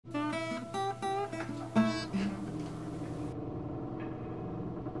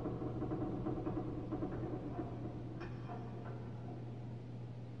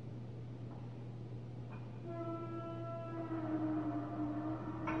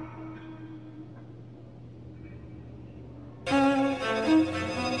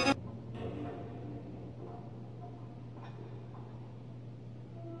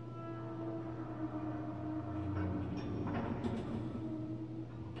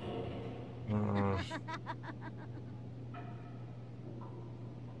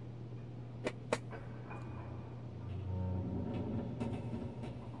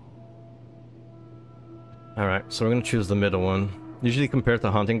Alright, so we're gonna choose the middle one. Usually compared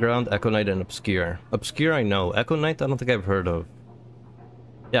to Haunting Ground, Echo Knight and Obscure. Obscure I know, Echo Knight I don't think I've heard of.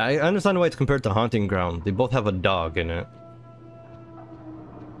 Yeah, I understand why it's compared to Haunting Ground. They both have a dog in it.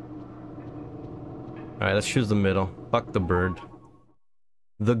 Alright, let's choose the middle. Fuck the bird.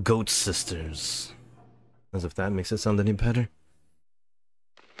 The Goat Sisters. As if that makes it sound any better.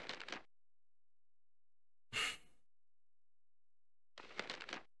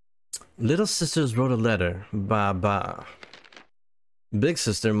 Little sisters wrote a letter. Ba ba. Big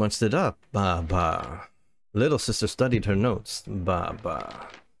sister munched it up. Ba ba. Little sister studied her notes. Ba ba.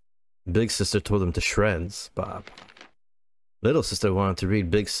 Big sister tore them to shreds. Ba ba. Little sister wanted to read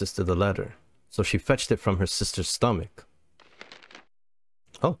big sister the letter, so she fetched it from her sister's stomach.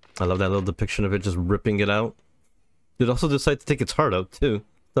 Oh, I love that little depiction of it just ripping it out. It also decided to take its heart out too.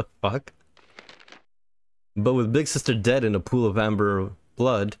 The fuck? But with big sister dead in a pool of amber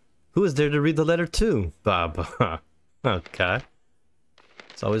blood, who is there to read the letter to? Ba. Okay.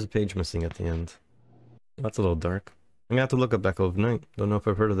 It's always a page missing at the end. That's a little dark. I'm gonna have to look up Echo of Night. Don't know if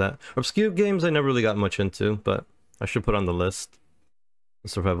I've heard of that. Obscure games I never really got much into, but I should put on the list. The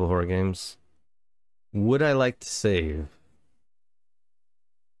survival horror games. Would I like to save?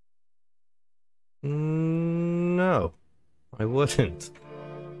 No, I wouldn't.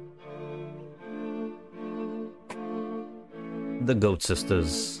 The Goat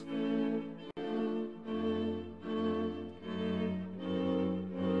Sisters.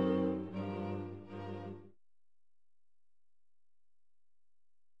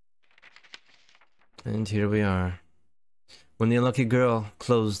 And here we are. When the unlucky girl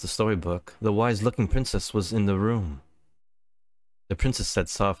closed the storybook, the wise-looking princess was in the room. The princess said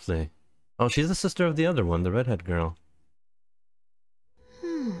softly, "Oh, she's the sister of the other one, the redhead girl."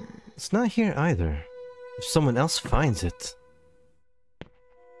 It's not here either. If someone else finds it...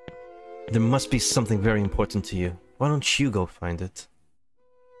 There must be something very important to you. Why don't you go find it?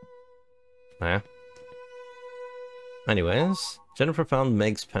 Yeah. Anyways, Jennifer found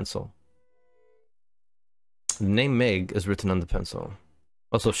Meg's pencil. The name Meg is written on the pencil.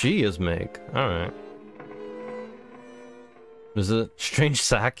 Oh, so she is Meg. Alright. There's a strange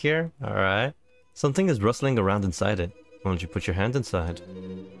sack here. Alright. Something is rustling around inside it. Why don't you put your hand inside?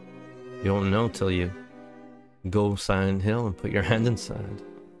 You won't know till you go Silent Hill and put your hand inside.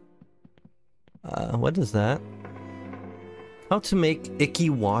 What is that? How to make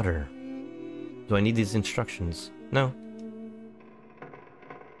icky water. Do I need these instructions? No.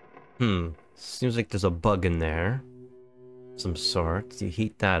 Seems like there's a bug in there. Some sort. You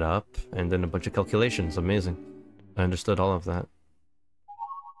heat that up, and then a bunch of calculations. Amazing. I understood all of that.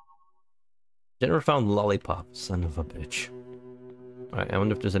 Jennifer found lollipop. Son of a bitch. Alright, I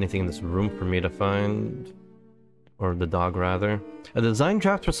wonder if there's anything in this room for me to find. Or the dog, rather. A design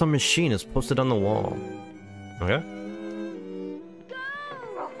draft for some machine is posted on the wall. Okay.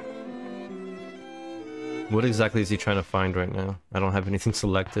 What exactly is he trying to find right now? I don't have anything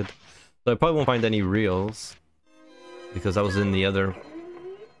selected. So I probably won't find any reels. Because that was in the other...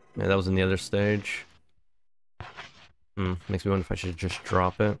 Yeah, that was in the other stage. Makes me wonder if I should just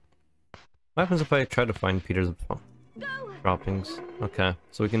drop it. What happens if I try to find Peter's droppings? Okay,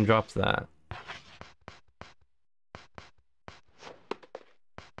 so we can drop that.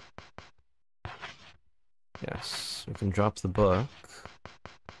 Yes, we can drop the book.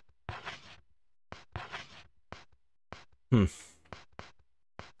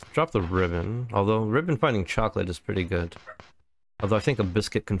 Drop the ribbon. Although, ribbon finding chocolate is pretty good. Although I think a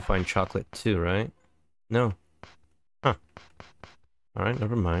biscuit can find chocolate too, right? No. Huh. Alright,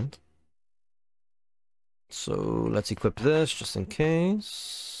 never mind. So, let's equip this, just in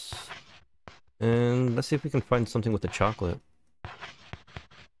case. And let's see if we can find something with the chocolate.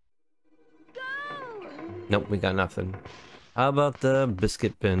 Nope, we got nothing. How about the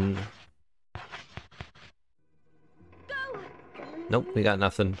biscuit bin? Nope, we got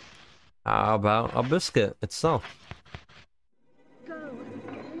nothing. How about a biscuit itself?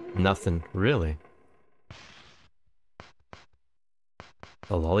 Nothing, really.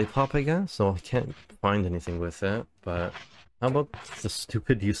 A lollipop, I guess? So I can't find anything with it, but... How about the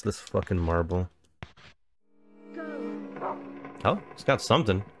stupid, useless fucking marble? Oh, it's got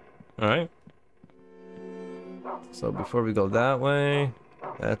something. Alright. So before we go that way,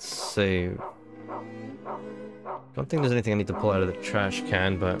 let's save. Don't think there's anything I need to pull out of the trash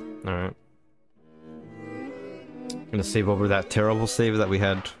can, but alright. Gonna save over that terrible save that we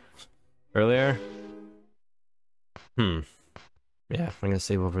had earlier. Yeah, I'm gonna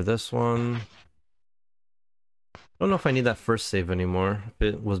save over this one. I don't know if I need that first save anymore.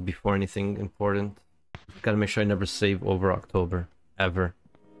 If it was before anything important. Gotta make sure I never save over October. Ever.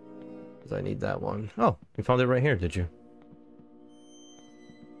 Because I need that one. Oh, you found it right here, did you?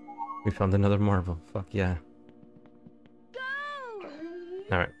 We found another marble. Fuck yeah.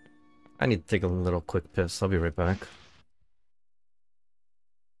 Alright. I need to take a little quick piss. I'll be right back.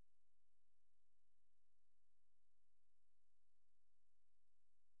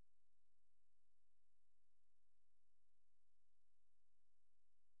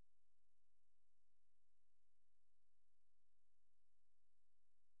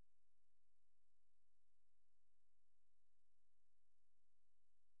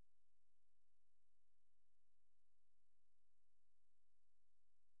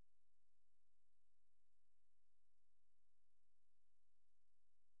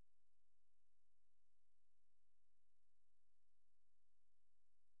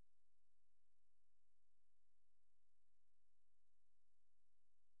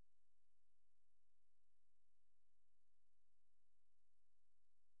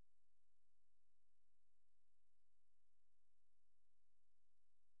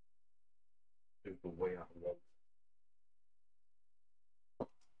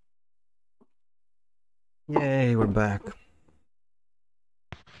 Yay, we're back.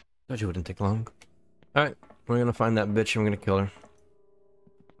 Thought you wouldn't take long. Alright, we're gonna find that bitch and we're gonna kill her.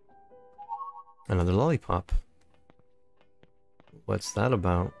 Another lollipop. What's that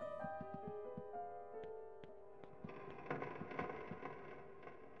about?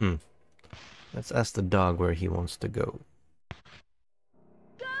 Let's ask the dog where he wants to go.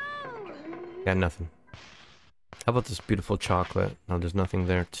 Got nothing. How about this beautiful chocolate? No, there's nothing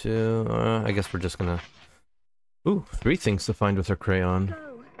there too. I guess we're just gonna... Ooh, 3 things to find with her crayon.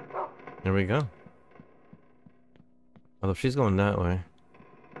 There we go. Although she's going that way.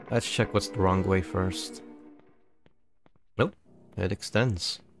 Let's check what's the wrong way first. Nope, it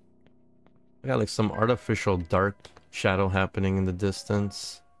extends. I got like some artificial dark shadow happening in the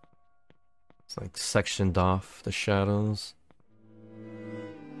distance. It's like sectioned off the shadows.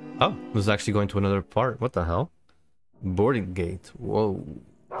 Oh, this is actually going to another part. What the hell? Boarding gate. Whoa.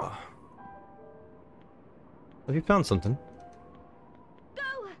 Have you found something?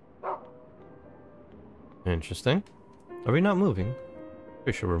 Interesting. Are we not moving?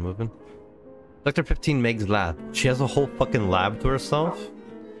 Pretty sure we're moving. Sector 15 Meg's lab. She has a whole fucking lab to herself?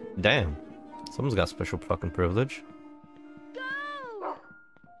 Damn. Someone's got special fucking privilege.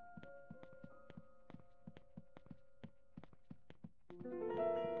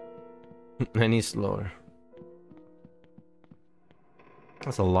 Any slower.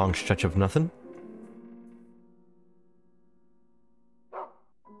 That's a long stretch of nothing.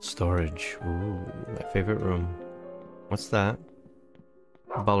 Storage. Ooh, my favorite room. What's that?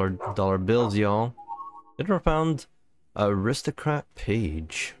 Dollar bills, y'all. Never found aristocrat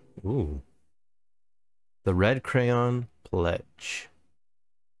page. Ooh. The red crayon pledge.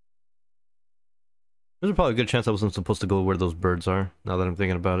 There's probably a good chance I wasn't supposed to go where those birds are, now that I'm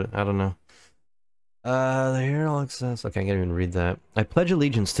thinking about it. I don't know. The hero access. Okay, I can't even read that. I pledge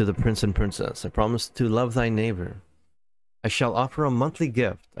allegiance to the prince and princess. I promise to love thy neighbor. I shall offer a monthly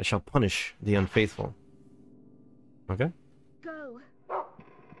gift. I shall punish the unfaithful. Okay. Go.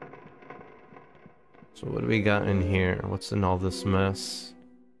 So what do we got in here? What's in all this mess?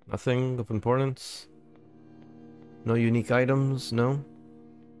 Nothing of importance? No unique items? No?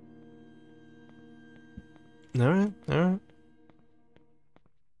 Alright, alright.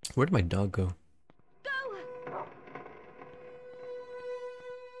 Where'd my dog go?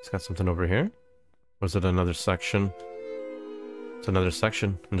 It's got something over here. Or is it another section? It's another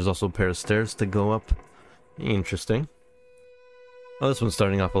section. And there's also a pair of stairs to go up. Interesting. Oh, this one's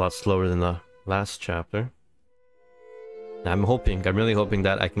starting off a lot slower than the last chapter. I'm really hoping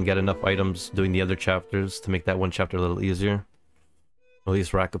that I can get enough items doing the other chapters to make that one chapter a little easier. At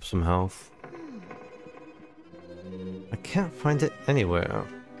least rack up some health. I can't find it anywhere.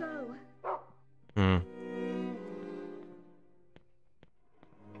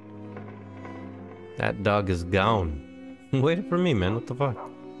 That dog is gone. Wait for me, man. What the fuck?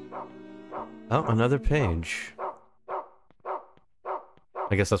 Oh, another page.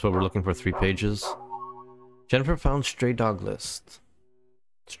 I guess that's what we're looking for, 3 pages. Jennifer found stray dog list.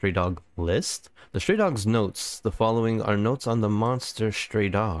 Stray dog list? The stray dog's notes. The following are notes on the monster stray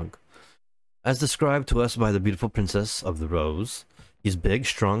dog. As described to us by the beautiful princess of the rose, he's big,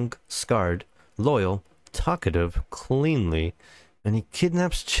 strong, scarred, loyal, talkative, cleanly, and he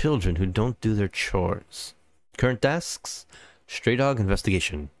kidnaps children who don't do their chores. Current tasks: stray dog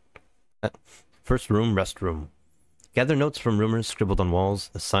investigation. First room, rest room. Gather notes from rumors scribbled on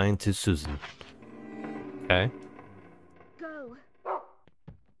walls, assigned to Susan. Okay.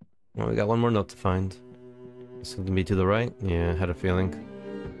 Well, we got one more note to find. It's going to be to the right? Yeah, had a feeling.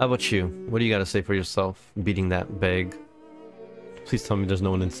 How about you? What do you got to say for yourself, beating that bag? Please tell me there's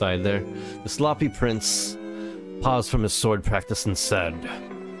no one inside there. The sloppy prince paused from his sword practice and said,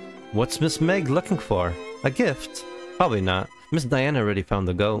 "What's Miss Meg looking for? A gift? Probably not. Miss Diana already found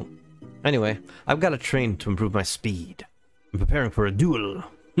the goat. Anyway, I've got to train to improve my speed. I'm preparing for a duel.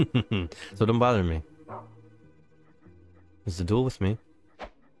 So don't bother me. Is the duel with me?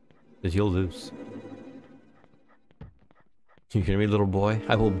 Because you'll lose. You hear me, little boy?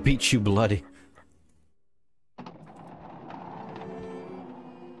 I will beat you bloody."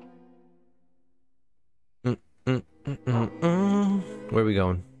 Where are we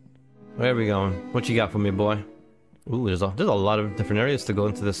going? Where are we going? What you got for me, boy? Ooh, there's a lot of different areas to go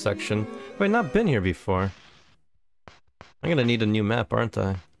into this section. Have I not been here before? I'm gonna need a new map, aren't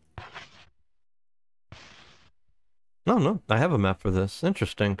I? No, I have a map for this.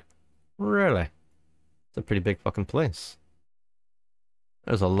 Interesting. Really? It's a pretty big fucking place.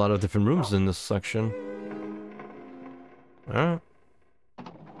 There's a lot of different rooms in this section. Alright.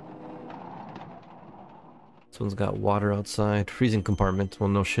 This one's got water outside. Freezing compartment. Well,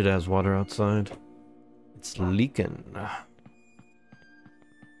 no shit has water outside. It's leaking.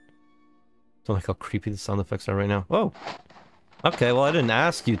 Don't like how creepy the sound effects are right now. Whoa! Okay, well I didn't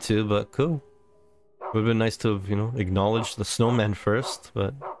ask you to, but cool. Would've been nice to have, you know, acknowledged the snowman first,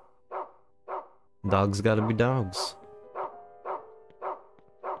 but... dogs gotta be dogs.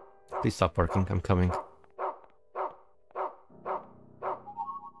 Please stop barking, I'm coming.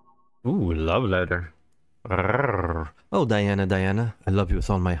 Ooh, love letter. Oh, Diana, I love you with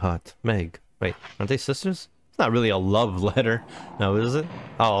all my heart. Meg, wait, aren't they sisters? It's not really a love letter, now is it?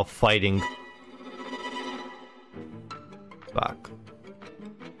 Oh, fighting. Fuck.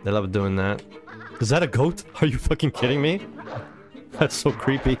 They love doing that. Is that a goat? Are you fucking kidding me? That's so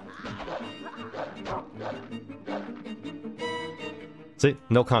creepy. See?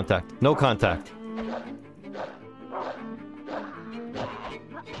 No contact. No contact.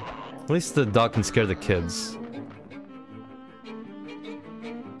 At least the dog can scare the kids.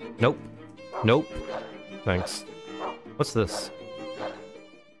 Nope. Nope. Thanks. What's this?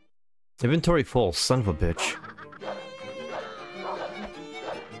 Inventory full, son of a bitch.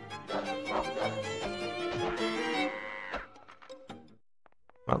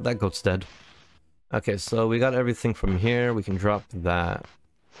 Well, that goat's dead. Okay, so we got everything from here. We can drop that.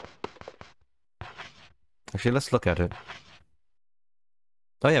 Actually, let's look at it.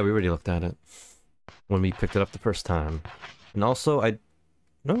 Oh yeah, we already looked at it. When we picked it up the first time. And also,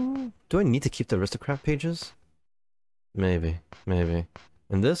 no, do I need to keep the aristocrat pages? Maybe.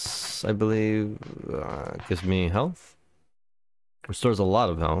 And this, I believe, gives me health. Restores a lot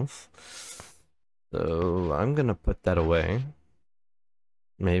of health. So, I'm gonna put that away.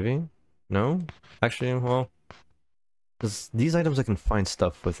 Maybe? No? Actually, well... because these items I can find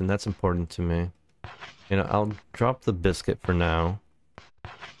stuff with, and that's important to me. You know, I'll drop the biscuit for now.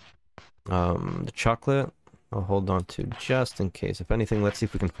 The chocolate, I'll hold on to just in case. If anything, let's see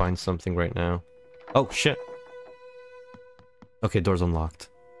if we can find something right now. Oh, shit! Okay, door's unlocked.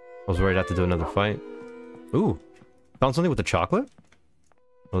 I was worried I had to do another fight. Ooh! Found something with the chocolate?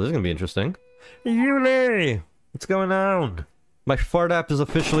 Oh, this is gonna be interesting. Yule! What's going on? My fart app is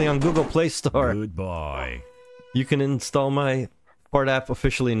officially on Google Play Store. Goodbye. You can install my fart app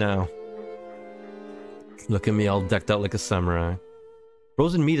officially now. Look at me all decked out like a samurai.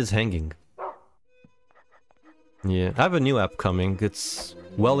 Frozen meat is hanging. Yeah, I have a new app coming. It's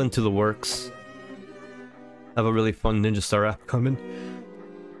well into the works. I have a really fun Ninja Star app coming.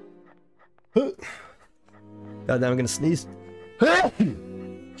 Goddamn, I'm gonna sneeze.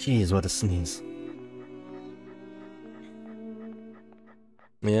 Jeez, what a sneeze.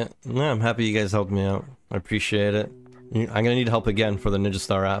 Yeah, I'm happy you guys helped me out. I appreciate it. I'm gonna need help again for the Ninja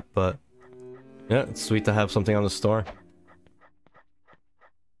Star app, but... yeah, it's sweet to have something on the store.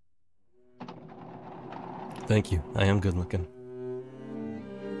 Thank you. I am good looking.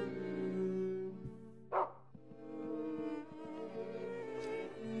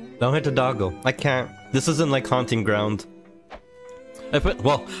 Don't hit the doggo. I can't. This isn't like Haunting Ground.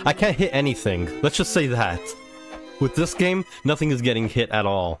 Well, I can't hit anything. Let's just say that. With this game, nothing is getting hit at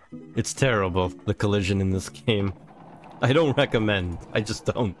all. It's terrible, the collision in this game. I don't recommend. I just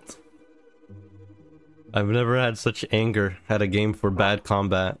don't. I've never had such anger at a game for bad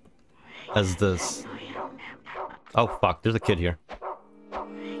combat as this. Oh fuck, there's a kid here.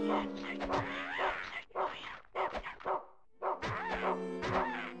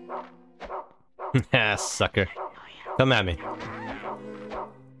 Ah, sucker. Come at me.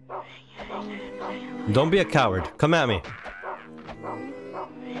 Don't be a coward. Come at me.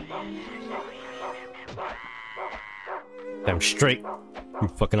 Damn straight, you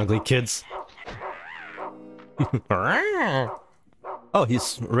fucking ugly kids. Oh,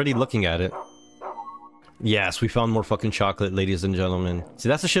 he's already looking at it. Yes, we found more fucking chocolate, ladies and gentlemen. See,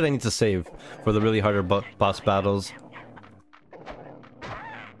 that's the shit I need to save for the really harder boss battles.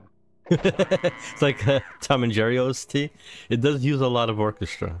 It's like Tom and Jerry OST. It does use a lot of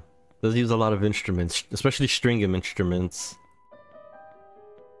orchestra. It does use a lot of instruments, especially string instruments.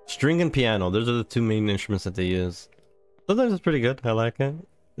 String and piano, those are the two main instruments that they use. Sometimes it's pretty good, I like it.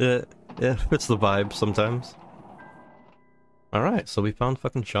 It fits the vibe sometimes. Alright, so we found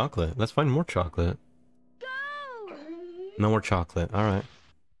fucking chocolate. Let's find more chocolate. Go! No more chocolate, alright.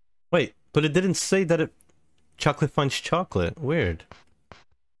 Wait, but it didn't say that chocolate finds chocolate. Weird.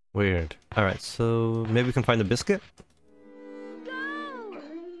 Weird. Alright, so maybe we can find a biscuit? Go!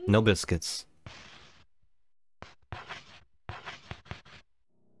 No biscuits.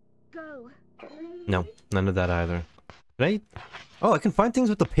 Go! No, none of that either. Can I? Oh, I can find things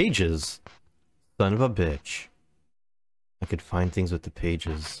with the pages. Son of a bitch. I could find things with the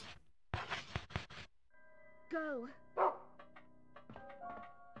pages. Go!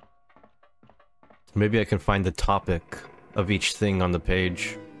 Maybe I can find the topic of each thing on the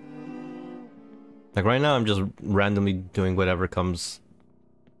page. Like right now I'm just randomly doing whatever comes.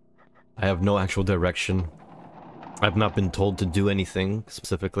 I have no actual direction. I've not been told to do anything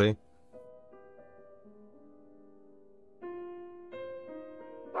specifically.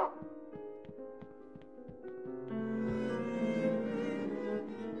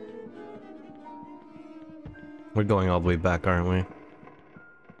 We're going all the way back, aren't we?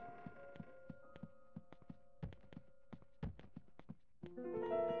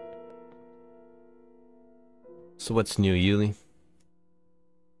 So what's new, Yuli?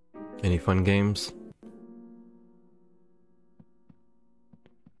 Any fun games?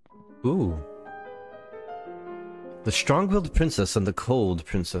 Ooh. The strong-willed princess and the cold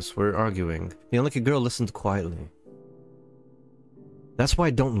princess were arguing. The unlucky girl listened quietly. That's why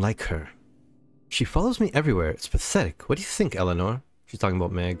I don't like her. She follows me everywhere. It's pathetic. What do you think, Eleanor? She's talking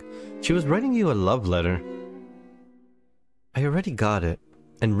about Meg. She was writing you a love letter. I already got it.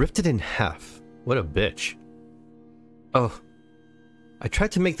 And ripped it in half. What a bitch. Oh. I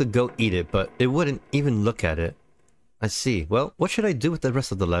tried to make the goat eat it, but it wouldn't even look at it. I see. Well, what should I do with the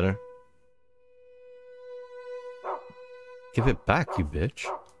rest of the letter? Give it back, you bitch.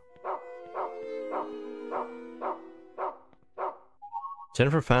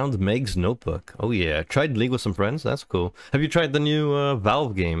 Jennifer found Meg's notebook. Oh yeah, tried League with some friends? That's cool. Have you tried the new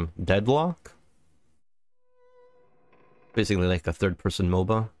Valve game, Deadlock? Basically like a third-person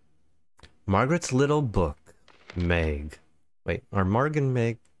MOBA. Margaret's little book. Meg. Wait, are Marg and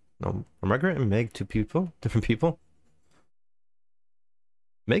Meg... No, are Margaret and Meg two people? Different people?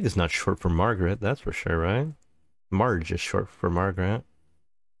 Meg is not short for Margaret, that's for sure, right? Marge is short for Margaret.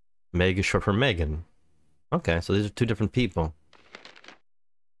 Meg is short for Megan. Okay, so these are two different people.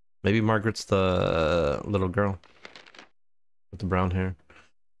 Maybe Margaret's the little girl with the brown hair.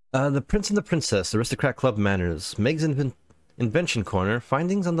 The Prince and the Princess, Aristocrat Club Manners, Meg's Invention Corner,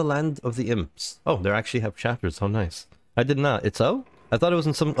 Findings on the Land of the Imps. Oh, they actually have chapters. How nice. I did not. It's out? I thought it was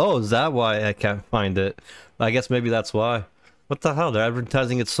in some... Oh, is that why I can't find it? I guess maybe that's why. What the hell? They're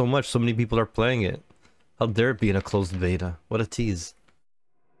advertising it so much, so many people are playing it. How dare it be in a closed beta? What a tease.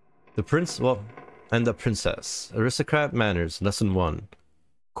 The Prince, well, and the Princess. Aristocrat Manners, Lesson 1.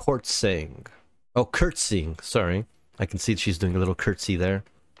 Courtsying. Oh, curtsying. Sorry. I can see she's doing a little curtsy there.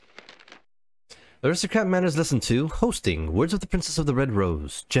 Aristocrat Manners Lesson 2. Hosting. Words of the Princess of the Red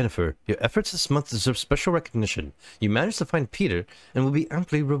Rose. Jennifer, your efforts this month deserve special recognition. You managed to find Peter and will be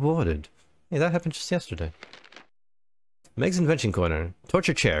amply rewarded. Hey, that happened just yesterday. Meg's Invention Corner.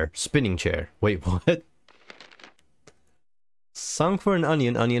 Torture chair. Spinning chair. Wait, what? Song for an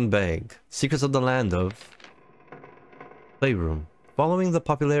onion bag. Secrets of the Land of... Playroom. Following the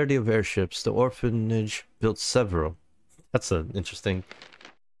popularity of airships, the orphanage built several. That's an interesting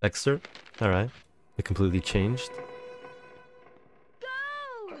excerpt. Alright. It completely changed.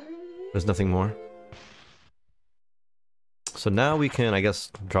 Go! There's nothing more. So now we can, I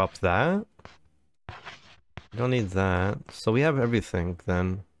guess, drop that. We don't need that. So we have everything,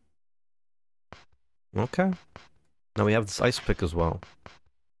 then. Okay. Now we have this ice pick as well.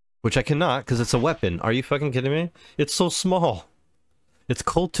 Which I cannot, because it's a weapon. Are you fucking kidding me? It's so small. It's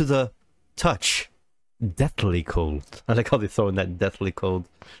cold to the touch. Deathly cold. I like how they throw in that deathly cold.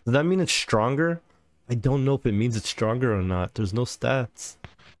 Does that mean it's stronger? I don't know if it means it's stronger or not. There's no stats.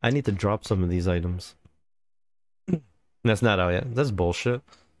 I need to drop some of these items. That's not out yet. That's bullshit.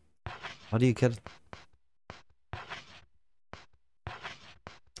 How do you get...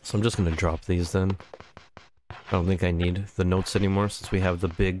 So I'm just gonna drop these then. I don't think I need the notes anymore since we have the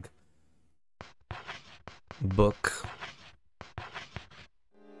big book.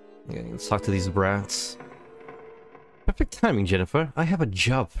 Yeah, let's talk to these brats. Perfect timing, Jennifer. I have a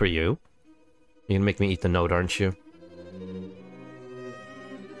job for you. You're gonna make me eat the note, aren't you?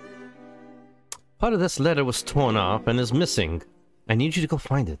 Part of this letter was torn off and is missing. I need you to go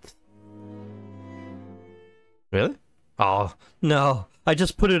find it. Really? Oh, no. I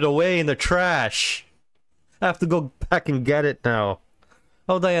just put it away in the trash. I have to go back and get it now.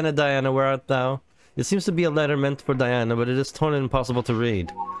 Oh, Diana, Diana, where art thou? It seems to be a letter meant for Diana, but it is torn and impossible to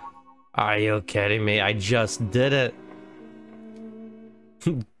read. Are you kidding me? I just did it.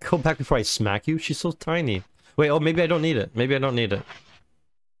 Go back before I smack you? She's so tiny. Wait, oh, maybe I don't need it. Maybe I don't need it.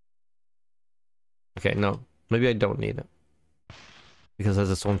 Okay, no. Maybe I don't need it. Because it has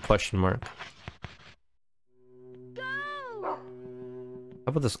its own question mark. Go! How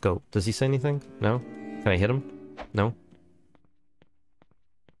about this goat? Does he say anything? No? Can I hit him? No?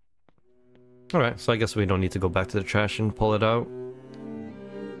 Alright, so I guess we don't need to go back to the trash and pull it out.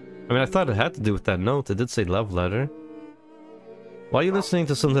 I mean, I thought it had to do with that note. It did say love letter. Why are you listening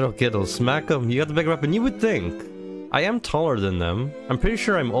to some little kiddos? Smack them. You got the bigger weapon. You would think. I am taller than them. I'm pretty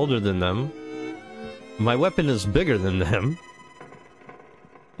sure I'm older than them. My weapon is bigger than them.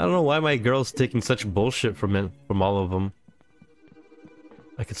 I don't know why my girl's taking such bullshit from all of them.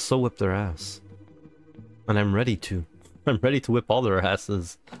 I could so whip their ass. And I'm ready to. I'm ready to whip all their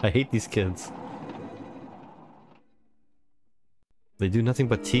asses. I hate these kids. They do nothing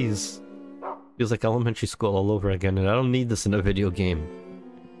but tease. Feels like elementary school all over again, and I don't need this in a video game.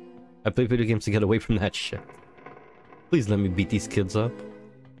 I play video games to get away from that shit. Please let me beat these kids up.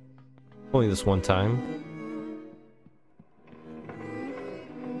 Only this one time.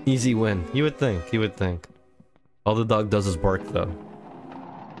 Easy win. You would think, you would think. All the dog does is bark, though.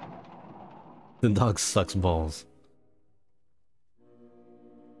 The dog sucks balls.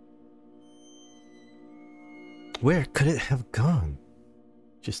 Where could it have gone?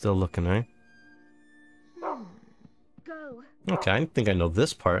 She's still looking, right? Go. Okay, I think I know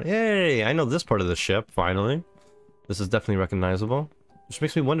this part. Yay! I know this part of the ship, finally. This is definitely recognizable. Which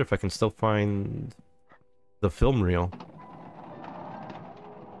makes me wonder if I can still find the film reel.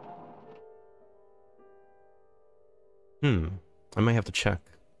 I might have to check.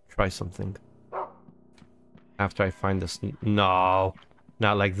 Try something. After I find this... No!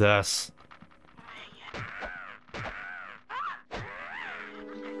 Not like this.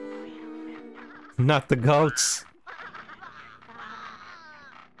 Not the goats!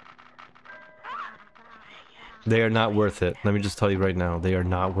 They are not worth it. Let me just tell you right now, they are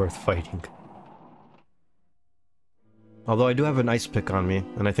not worth fighting. Although I do have an ice pick on me,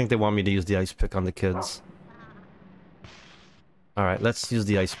 and I think they want me to use the ice pick on the kids. Alright, let's use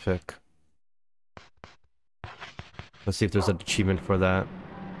the ice pick. Let's see if there's an achievement for that.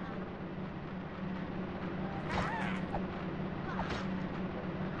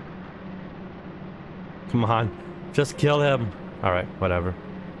 Come on, just kill him. Alright, whatever.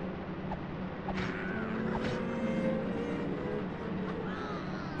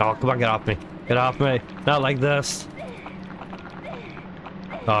 Oh, come on, get off me. Get off me. Not like this.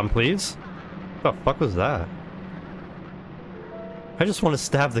 Please? What the fuck was that? I just want to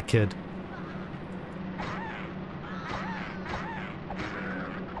stab the kid.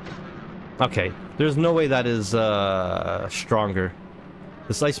 Okay, there's no way that is, stronger.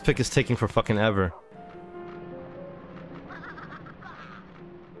 This ice pick is taking for fucking ever.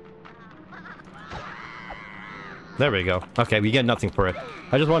 There we go. Okay, we get nothing for it.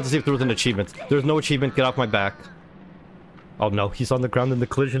 I just wanted to see if there was an achievement. There's no achievement. Get off my back. Oh no, he's on the ground and the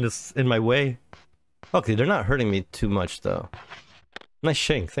collision is in my way. Okay, they're not hurting me too much though. Nice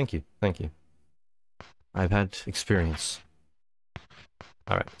shank. Thank you. Thank you. I've had experience.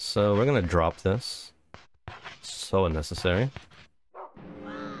 Alright, so we're gonna drop this. So unnecessary.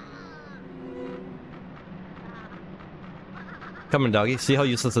 Come on, doggy. See how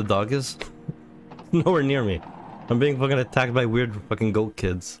useless the dog is? Nowhere near me. I'm being fucking attacked by weird fucking goat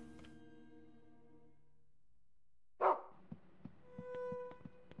kids.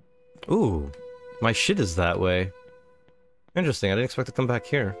 Ooh, my shit is that way. Interesting, I didn't expect to come back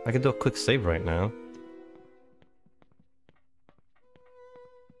here. I could do a quick save right now.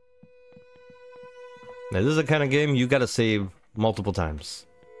 Now this is the kind of game you gotta save multiple times.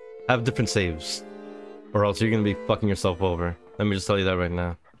 Have different saves. Or else you're gonna be fucking yourself over. Let me just tell you that right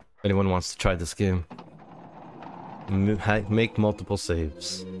now. If anyone wants to try this game. Make multiple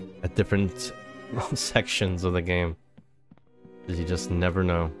saves at different sections of the game. Because you just never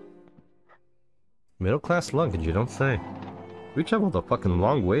know. Middle class luggage, you don't say. We traveled a fucking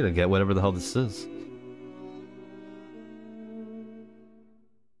long way to get whatever the hell this is.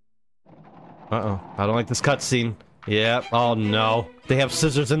 Uh-oh. I don't like this cutscene. Yeah. Oh, no. They have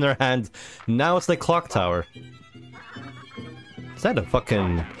scissors in their hand. Now it's like Clock Tower. Is that a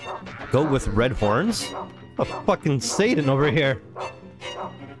fucking goat with red horns? A fucking Satan over here.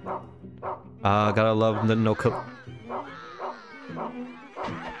 Gotta love the no cook.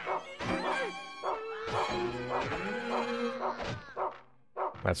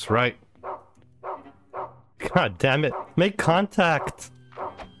 That's right. God damn it. Make contact.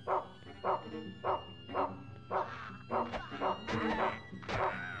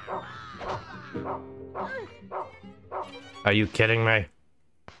 Are you kidding me?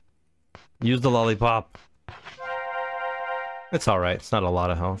 Use the lollipop. It's alright. It's not a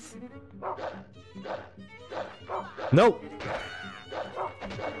lot of health. Nope!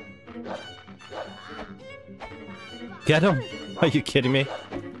 Get him! Are you kidding me?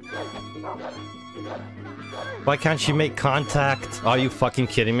 Why can't she make contact? Are you fucking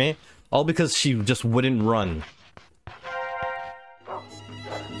kidding me? All because she just wouldn't run.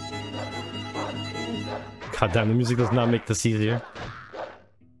 God damn, the music does not make this easier.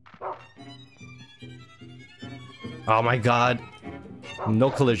 Oh my god.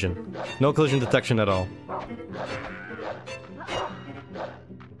 No collision. No collision detection at all.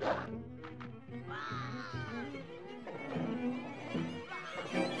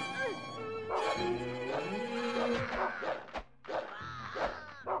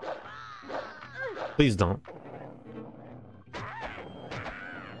 Please don't.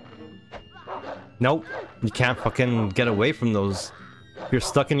 Nope. You can't fucking get away from those. If you're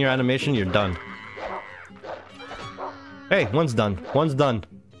stuck in your animation, you're done. Hey, one's done. One's done.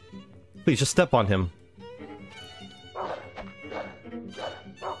 Please, just step on him.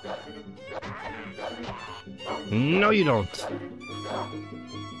 No, you don't.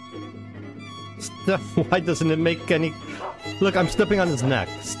 Why doesn't it make any... Look, I'm stepping on his neck.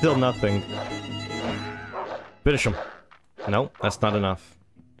 Still nothing. Finish him. No, that's not enough.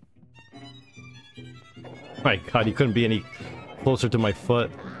 My god, he couldn't be any closer to my foot.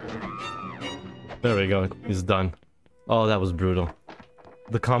 There we go, he's done. Oh, that was brutal.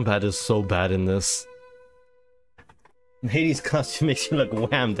 The combat is so bad in this. Hades' costume makes you look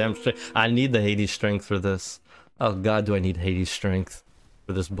wham damn straight. I need the Hades strength for this. Oh god, do I need Hades strength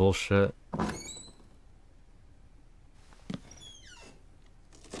for this bullshit.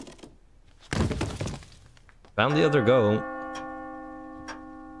 Found the other goat.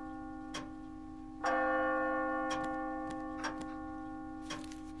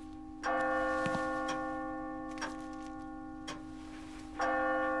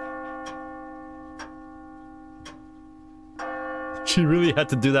 She really had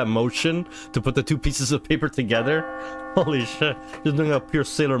to do that motion to put the two pieces of paper together? Holy shit. Just doing a pure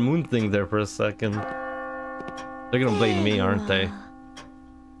Sailor Moon thing there for a second. They're gonna blame me, aren't they?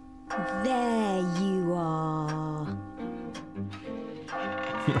 There you are.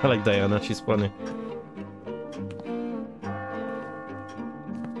 I like Diana, she's funny.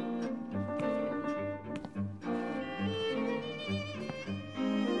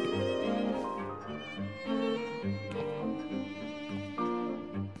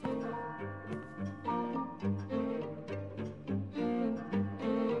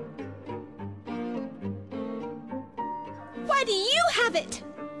 Why do you have it?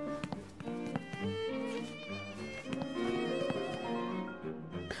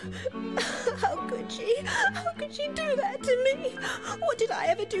 How could she? How could she do that to me? What did I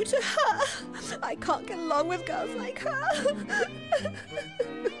ever do to her? I can't get along with girls like her.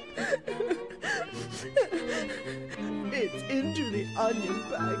 It's into the onion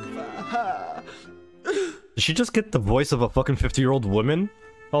bag for her. Did she just get the voice of a fucking 50-year-old woman?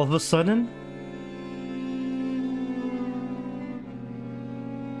 All of a sudden?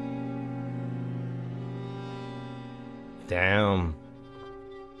 Damn.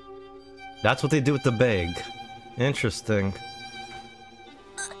 That's what they do with the bag. Interesting.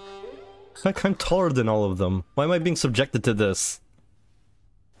 Like, I'm taller than all of them. Why am I being subjected to this?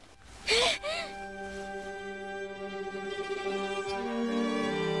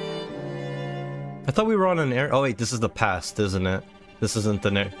 I thought we were on an air. Oh wait, this is the past, isn't it? This isn't the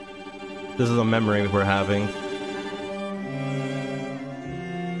This is a memory we're having.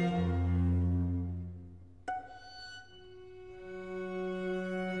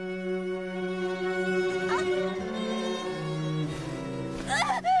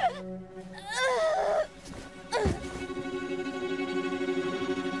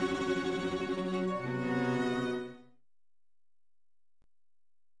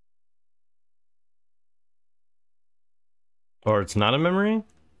 Or it's not a memory?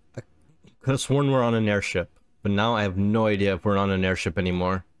 I could have sworn we're on an airship, but now I have no idea if we're on an airship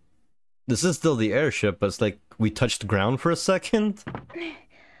anymore. This is still the airship, but it's like we touched ground for a second.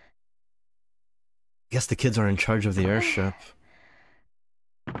 Guess the kids are in charge of the airship.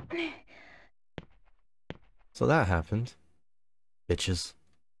 So that happened. Bitches.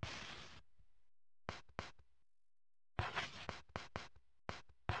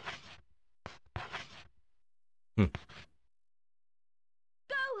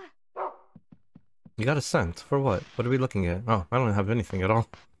 You got a scent? For what? What are we looking at? Oh, I don't have anything at all.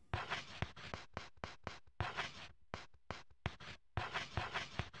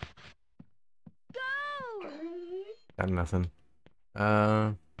 Go! Got nothing.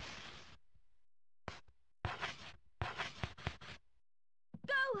 Go!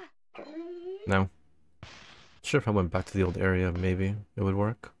 No. Sure, if I went back to the old area, maybe it would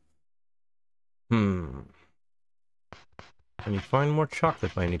work. Can you find more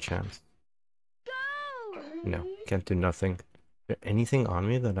chocolate by any chance? Go! No, can't do nothing. Is there anything on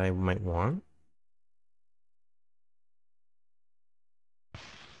me that I might want?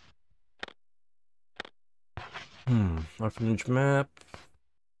 Orphanage map.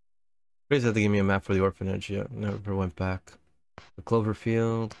 Crazy that they gave me a map for the orphanage yet. Never went back. The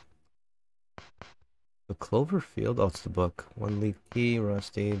Cloverfield. The Cloverfield? Oh, it's the book. One leaf key,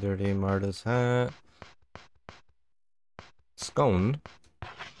 rusty, dirty, Marta's hat. Scone.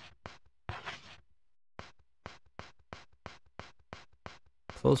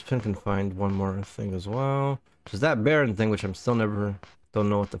 Clothespin can find one more thing as well. Which is that Baron thing, which I'm still never... Don't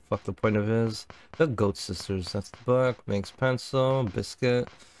know what the fuck the point of is. The Goat Sisters, that's the book. Makes pencil, biscuit,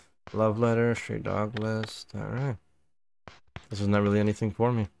 love letter, stray dog list. Alright. This is not really anything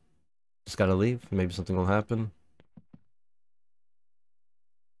for me. Just gotta leave. Maybe something will happen.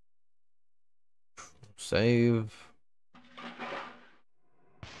 Save.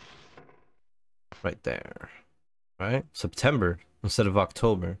 Right there. Right? September instead of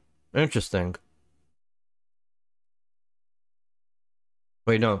October. Interesting.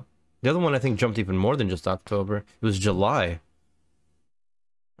 Wait, no. The other one I think jumped even more than just October. It was July.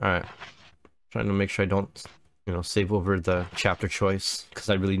 Alright. Trying to make sure I don't, you know, save over the chapter choice. Because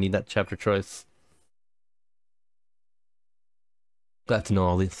I really need that chapter choice. Glad to know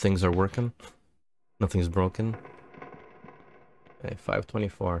all these things are working. Nothing's broken. Okay,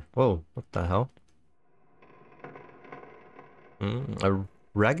 524. Whoa, what the hell? A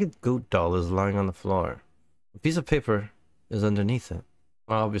ragged goat doll is lying on the floor. A piece of paper is underneath it.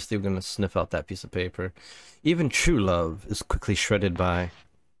 Obviously, we're gonna sniff out that piece of paper. Even true love is quickly shredded by...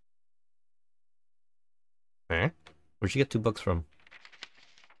 Eh? Where'd you get 2 books from?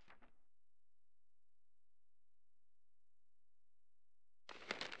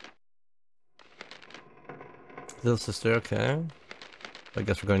 Little sister, okay. I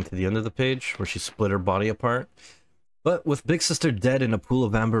guess we're going to the end of the page, where she split her body apart. But with big sister dead in a pool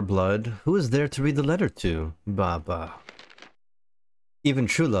of amber blood, who is there to read the letter to? Baba. Even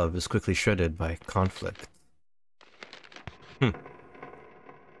true love is quickly shredded by conflict.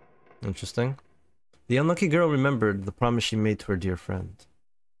 Interesting. The unlucky girl remembered the promise she made to her dear friend.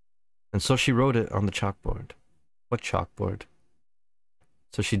 And so she wrote it on the chalkboard. What chalkboard?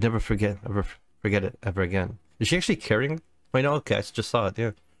 So she'd never forget it ever again. Is she actually carrying? Wait, no, okay, I just saw it,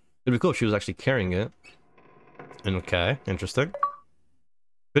 yeah. It'd be cool if she was actually carrying it. And okay, interesting.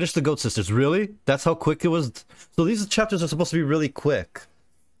 Finish the Goat Sisters. Really? That's how quick it was? So these chapters are supposed to be really quick.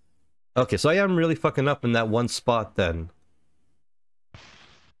 Okay, so I am really fucking up in that one spot then.